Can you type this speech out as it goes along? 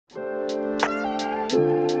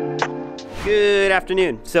Good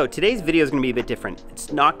afternoon. So today's video is going to be a bit different.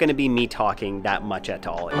 It's not going to be me talking that much at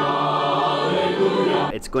all. Hallelujah.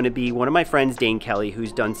 It's going to be one of my friends, Dane Kelly,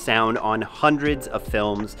 who's done sound on hundreds of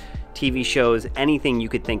films, TV shows, anything you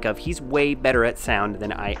could think of. He's way better at sound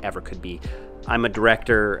than I ever could be. I'm a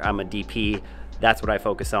director, I'm a DP, that's what I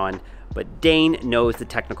focus on. But Dane knows the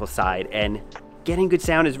technical side, and getting good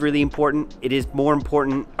sound is really important. It is more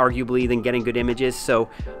important, arguably, than getting good images. So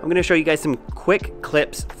I'm gonna show you guys some quick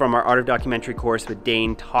clips from our Art of Documentary course with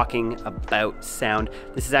Dane talking about sound.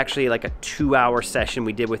 This is actually like a 2-hour session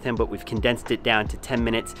we did with him, but we've condensed it down to 10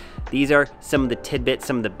 minutes. These are some of the tidbits,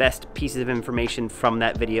 some of the best pieces of information from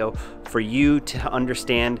that video for you to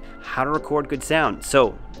understand how to record good sound.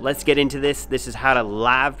 So let's get into this. This is how to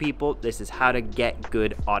lav people. This is how to get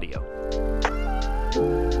good audio.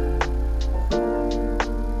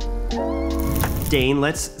 Dane,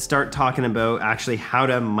 let's start talking about actually how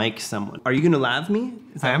to mic someone. Are you gonna lav me?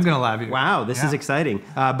 I am gonna lav you. Wow, this is exciting.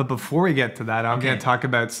 But before we get to that, I'm gonna talk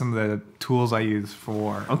about some of the tools I use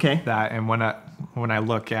for that. And when I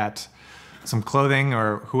look at some clothing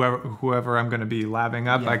or whoever I'm gonna be laving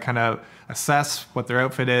up, I kind of assess what their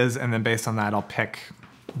outfit is, and then based on that, I'll pick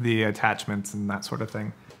the attachments and that sort of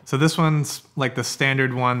thing. So this one's like the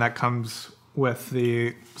standard one that comes with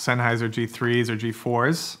the Sennheiser G3s or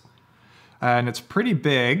G4s. And it's pretty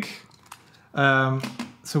big. So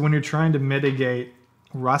when you're trying to mitigate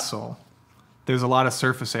rustle, there's a lot of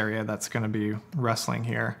surface area that's gonna be rustling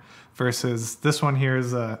here. Versus this one here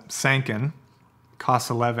is a Sanken, costs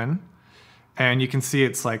 11. And you can see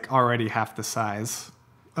it's like already half the size.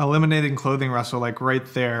 Eliminating clothing rustle, like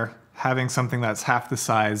right there, having something that's half the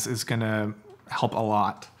size is gonna help a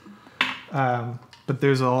lot. But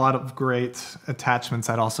there's a lot of great attachments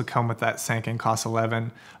that also come with that Sanken, cost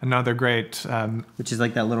 11. Another great, which is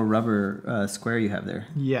like that little rubber square you have there.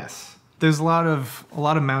 Yes, there's a lot of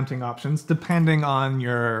mounting options depending on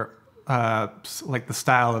your like the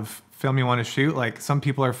style of film you want to shoot. Like some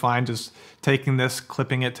people are fine just taking this,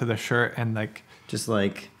 clipping it to the shirt, and like just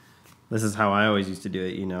like this is how I always used to do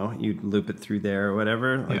it. You know, you'd loop it through there or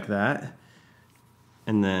whatever, like that,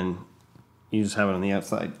 and then you just have it on the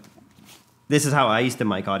outside. This is how I used to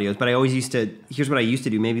mic audios, but I always used to, here's what I used to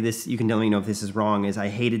do. Maybe this, you can tell me if this is wrong, is I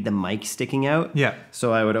hated the mic sticking out. Yeah.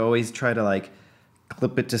 So I would always try to like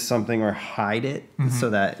clip it to something or hide it so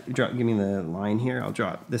that, give me the line here, I'll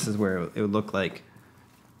drop. This is where it would look like,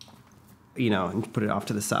 you know, and put it off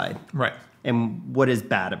to the side. Right. And what is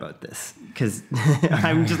bad about this? Because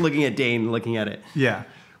I'm just looking at Dane looking at it. Yeah.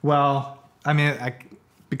 Well, I mean,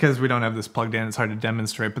 because we don't have this plugged in, it's hard to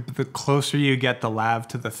demonstrate, but the closer you get the lav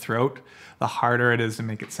to the throat, the harder it is to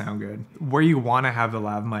make it sound good. Where you want to have the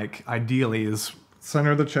lav mic, ideally, is center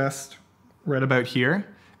of the chest, right about here,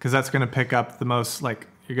 because that's going to pick up the most, like,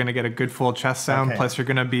 you're going to get a good full chest sound, plus you're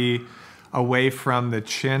going to be away from the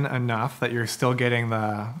chin enough that you're still getting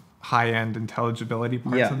the high-end intelligibility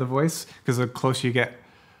parts of the voice, because the closer you get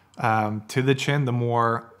to the chin, the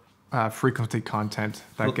more frequency content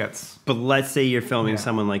that gets. But let's say you're filming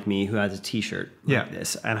someone like me who has a t-shirt like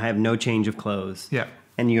this, and I have no change of clothes. Yeah.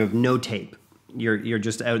 And you have no tape. You're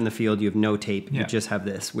just out in the field, you have no tape, you just have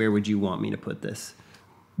this. Where would you want me to put this?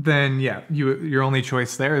 Then your only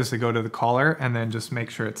choice there is to go to the collar and then just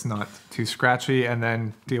make sure it's not too scratchy and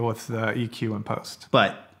then deal with the EQ in post.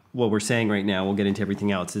 But what we're saying right now, we'll get into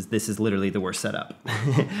everything else, is this is literally the worst setup.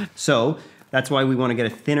 So that's why we want to get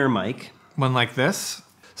a thinner mic. One like this.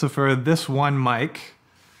 So for this one mic,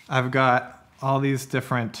 I've got all these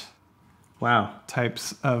different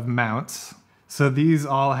types of mounts. So these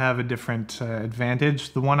all have a different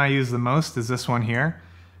advantage. The one I use the most is this one here,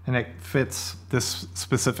 and it fits this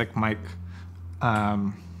specific mic.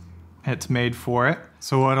 It's made for it.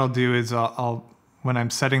 So what I'll do is when I'm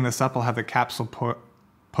setting this up, I'll have the capsule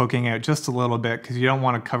poking out just a little bit because you don't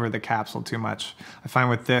want to cover the capsule too much. I find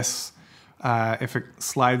with this, if it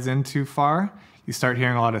slides in too far, you start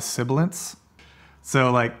hearing a lot of sibilants.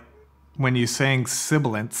 So like when you're saying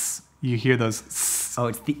sibilants, you hear those. Oh,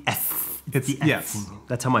 it's the S. It's the S. Yes.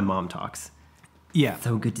 That's how my mom talks. Yeah.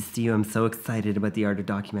 So good to see you. I'm so excited about the Art of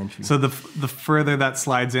Documentary. So the further that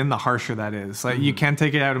slides in, the harsher that is. Like you can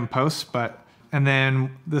take it out in post, and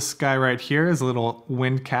then this guy right here is a little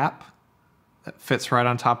wind cap that fits right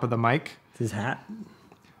on top of the mic. It's his hat.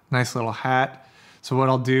 Nice little hat. So what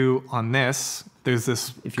I'll do on this, there's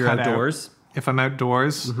this. If you're outdoors? If I'm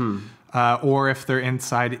outdoors, or if they're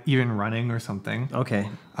inside, even running or something. Okay.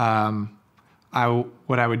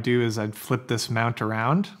 What I would do is I'd flip this mount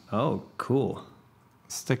around. Oh, cool.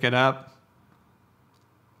 Stick it up,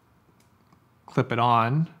 clip it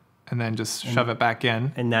on, and then just shove it back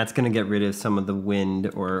in. And that's going to get rid of some of the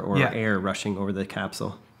wind or air rushing over the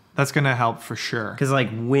capsule. That's going to help for sure. Because like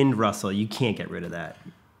wind rustle, you can't get rid of that.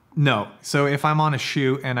 No. So if I'm on a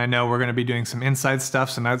shoot and I know we're going to be doing some inside stuff,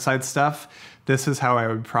 some outside stuff, this is how I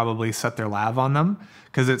would probably set their lav on them,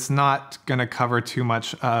 because it's not going to cover too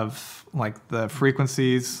much of like the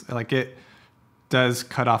frequencies. Like it does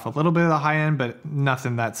cut off a little bit of the high end, but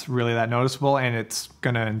nothing that's really that noticeable. And it's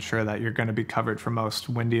going to ensure that you're going to be covered for most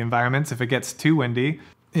windy environments. If it gets too windy,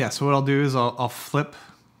 yeah. So what I'll do is I'll flip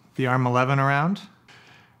the arm 11 around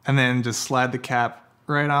and then just slide the cap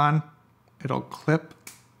right on. It'll clip.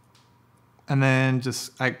 And then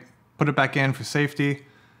I put it back in for safety.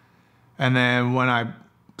 And then when I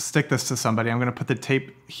stick this to somebody, I'm gonna put the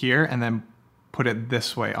tape here and then put it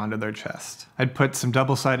this way onto their chest. I'd put some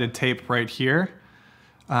double-sided tape right here.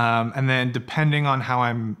 And then depending on how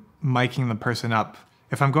I'm miking the person up,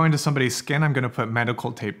 if I'm going to somebody's skin, I'm gonna put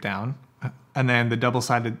medical tape down. And then the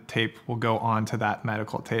double-sided tape will go onto that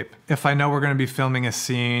medical tape. If I know we're gonna be filming a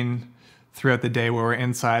scene throughout the day where we're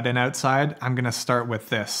inside and outside, I'm gonna start with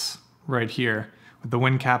this right here with the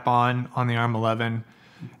wind cap on the arm 11.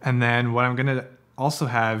 And then what I'm gonna also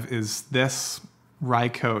have is this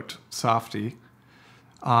Rycoat softy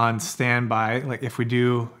on standby. Like if we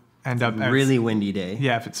do end up really windy day.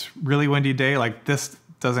 Yeah, if it's really windy day, like this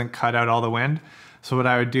doesn't cut out all the wind. So what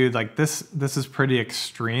I would do, like this is pretty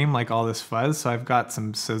extreme, like all this fuzz. So I've got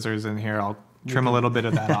some scissors in here. I'll trim a little bit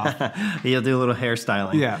of that off. You'll do a little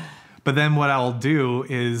hairstyling. Yeah. But then what I'll do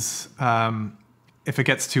is, if it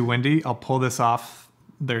gets too windy, I'll pull this off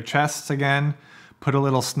their chests again, put a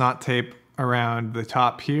little snot tape around the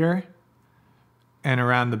top here and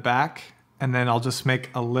around the back. And then I'll just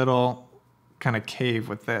make a little kind of cave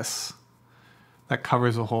with this that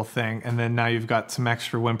covers the whole thing. And then now you've got some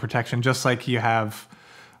extra wind protection, just like you have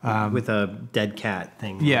with a dead cat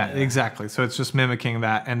thing. Yeah, exactly. So it's just mimicking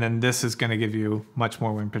that. And then this is going to give you much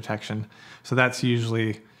more wind protection. So that's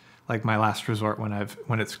usually like my last resort when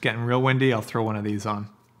it's getting real windy. I'll throw one of these on.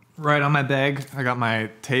 Right on my bag, I got my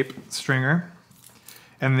tape stringer.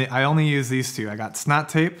 And I only use these two. I got snot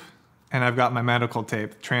tape and I've got my medical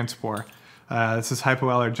tape, Transport. This is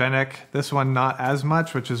hypoallergenic. This one not as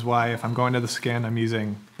much, which is why if I'm going to the skin, I'm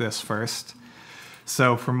using this first.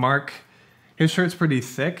 So for Mark, his shirt's pretty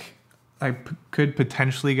thick. I could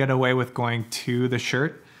potentially get away with going to the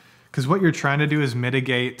shirt, because what you're trying to do is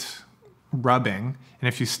mitigate rubbing. And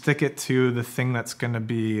if you stick it to the thing that's going to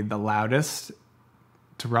be the loudest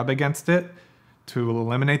to rub against it, to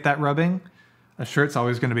eliminate that rubbing, a shirt's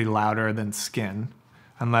always going to be louder than skin,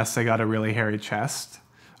 unless they got a really hairy chest.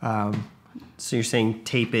 So you're saying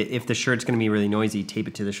tape it, if the shirt's going to be really noisy, tape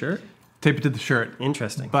it to the shirt? Tape it to the shirt.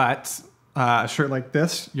 Interesting. But a shirt like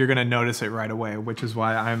this, you're going to notice it right away, which is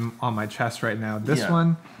why I'm on my chest right now. This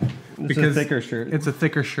one, because it's a thicker shirt. It's a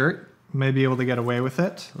thicker shirt. May be able to get away with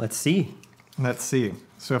it. Let's see. Let's see.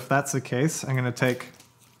 So if that's the case, I'm going to take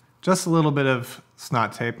just a little bit of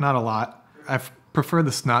snot tape, not a lot. I prefer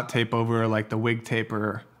the snot tape over like the wig tape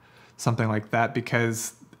or something like that,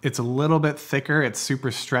 because it's a little bit thicker. It's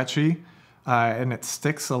super stretchy. And it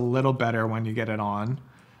sticks a little better when you get it on.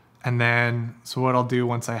 And then, so what I'll do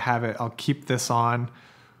once I have it, I'll keep this on,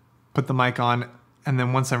 put the mic on, and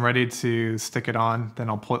then once I'm ready to stick it on, then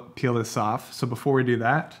I'll peel this off. So before we do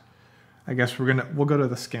that, I guess we'll go to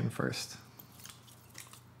the skin first,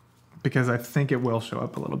 because I think it will show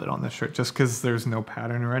up a little bit on this shirt, just because there's no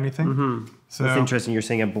pattern or anything. Mm-hmm. So it's interesting. You're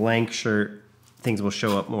saying a blank shirt, things will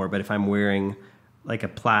show up more, but if I'm wearing like a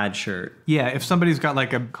plaid shirt. Yeah, if somebody's got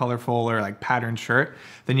like a colorful or like patterned shirt,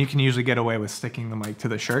 then you can usually get away with sticking the mic to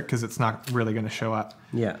the shirt because it's not really going to show up.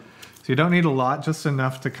 Yeah. So you don't need a lot, just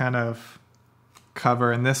enough to kind of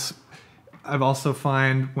cover. And this, I've also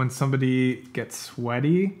find when somebody gets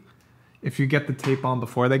sweaty, if you get the tape on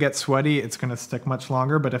before they get sweaty, it's going to stick much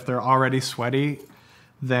longer. But if they're already sweaty,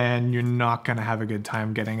 then you're not going to have a good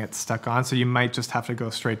time getting it stuck on. So you might just have to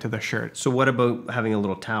go straight to the shirt. So what about having a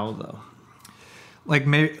little towel though? Like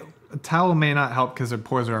maybe a towel may not help because their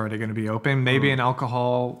pores are already going to be open. Maybe an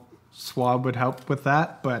alcohol swab would help with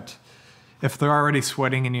that. But if they're already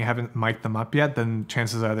sweating and you haven't mic'd them up yet, then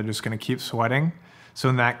chances are they're just going to keep sweating. So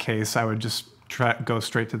in that case, I would just go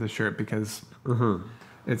straight to the shirt, because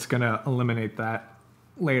it's going to eliminate that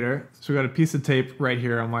later. So we got a piece of tape right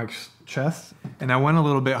here on Mark's chest. And I went a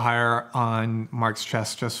little bit higher on Mark's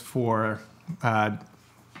chest just for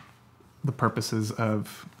the purposes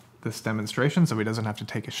of this demonstration, so he doesn't have to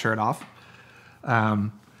take his shirt off.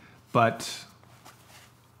 But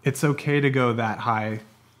it's okay to go that high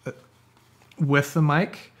with the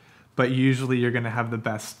mic, but usually you're going to have the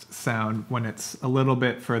best sound when it's a little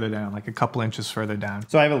bit further down, like a couple inches further down.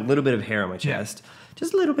 So I have a little bit of hair on my chest,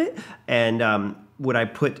 just a little bit. And would I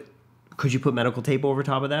put Could you put medical tape over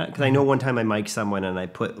top of that? Because I know one time I mic'd someone and I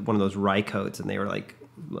put one of those rye coats and they were like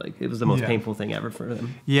it was the most painful thing ever for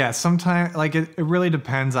them. Yeah, sometimes, like, it really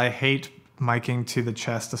depends. I hate miking to the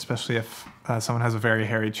chest, especially if someone has a very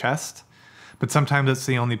hairy chest. But sometimes it's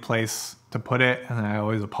the only place to put it, and I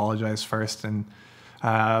always apologize first, and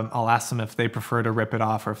I'll ask them if they prefer to rip it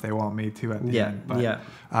off or if they want me to at the end.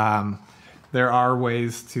 But, there are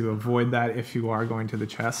ways to avoid that if you are going to the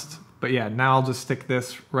chest. But yeah, now I'll just stick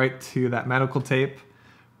this right to that medical tape,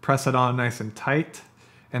 press it on nice and tight,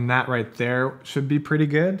 and that right there should be pretty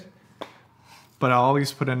good. But I'll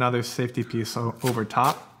always put another safety piece over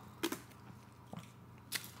top.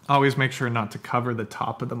 Always make sure not to cover the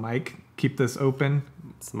top of the mic. Keep this open.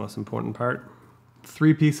 It's the most important part.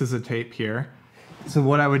 3 pieces of tape here. So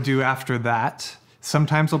what I would do after that,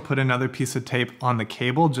 sometimes I'll put another piece of tape on the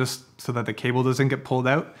cable just so that the cable doesn't get pulled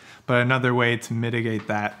out. But another way to mitigate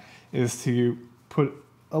that is to put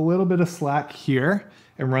a little bit of slack here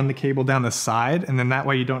and run the cable down the side, and then that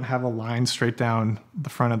way you don't have a line straight down the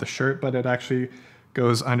front of the shirt, but it actually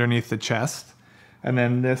goes underneath the chest. And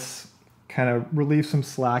then this kind of relieves some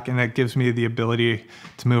slack, and it gives me the ability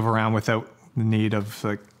to move around without the need of,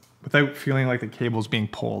 like, without feeling like the cable's being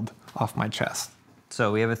pulled off my chest.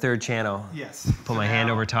 So we have a third channel. Yes. Put my hand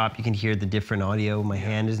over top, you can hear the different audio. My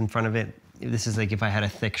hand is in front of it. This is like if I had a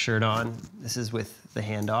thick shirt on. This is with the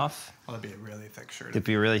hand off. Oh, that'd be a really thick shirt. It'd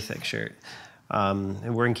be a really thick shirt.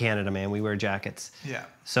 And we're in Canada, man. We wear jackets. Yeah.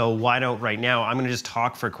 So why don't, right now, I'm going to just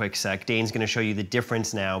talk for a quick sec. Dane's going to show you the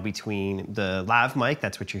difference now between the Lav mic.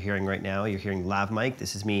 That's what you're hearing right now. You're hearing Lav mic.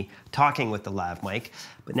 This is me talking with the Lav mic.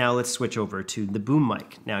 But now let's switch over to the boom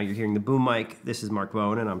mic. Now you're hearing the boom mic. This is Mark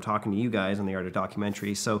Bone, and I'm talking to you guys on the Art of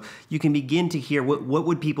Documentary. So you can begin to hear, what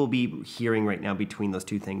would people be hearing right now between those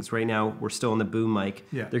two things? Right now, we're still on the boom mic.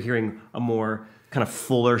 Yeah. They're hearing a more kind of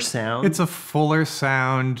fuller sound. It's a fuller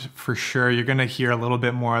sound for sure. You're gonna hear a little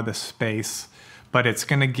bit more of the space, but it's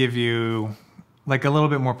gonna give you like a little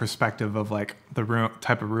bit more perspective of like the room,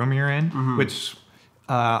 type of room you're in, which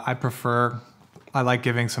I prefer. I like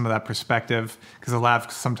giving some of that perspective because the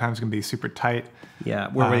Lav sometimes can be super tight. Yeah,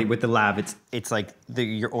 with the Lav, it's like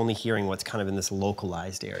you're only hearing what's kind of in this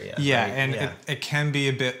localized area. Yeah, right? and it can be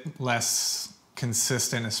a bit less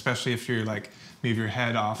consistent, especially if you're like, move your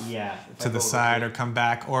head off to the side or come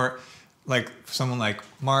back, or like someone like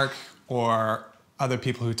Mark or other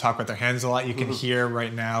people who talk with their hands a lot, you can hear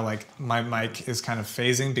right now like my mic is kind of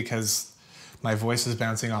phasing because my voice is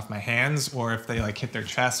bouncing off my hands, or if they like hit their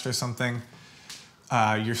chest or something,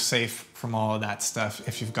 you're safe from all of that stuff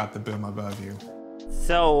if you've got the boom above you.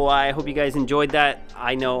 So I hope you guys enjoyed that.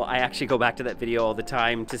 I know I actually go back to that video all the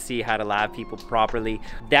time to see how to Lav people properly.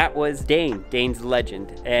 That was Dane. Dane's the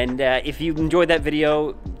legend. And if you enjoyed that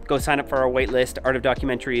video, go sign up for our waitlist. Art of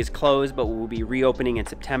Documentary is closed, but we'll be reopening in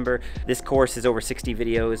September. This course is over 60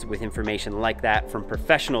 videos with information like that from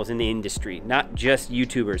professionals in the industry, not just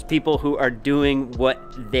YouTubers, people who are doing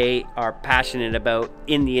what they are passionate about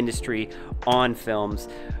in the industry on films.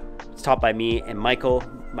 It's taught by me and Michael,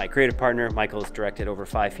 my creative partner. Michael's directed over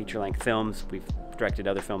 5 feature-length films. We've directed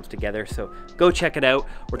other films together, so go check it out.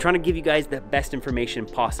 We're trying to give you guys the best information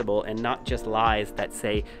possible and not just lies that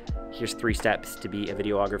say, here's 3 steps to be a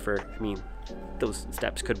videographer. I mean, those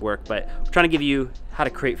steps could work, but we're trying to give you how to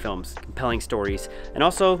create films, compelling stories, and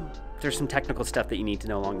also there's some technical stuff that you need to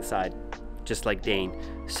know along the side, just like Dane.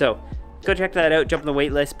 So go check that out, jump on the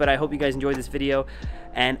wait list, but I hope you guys enjoyed this video,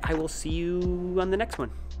 and I will see you on the next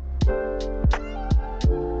one.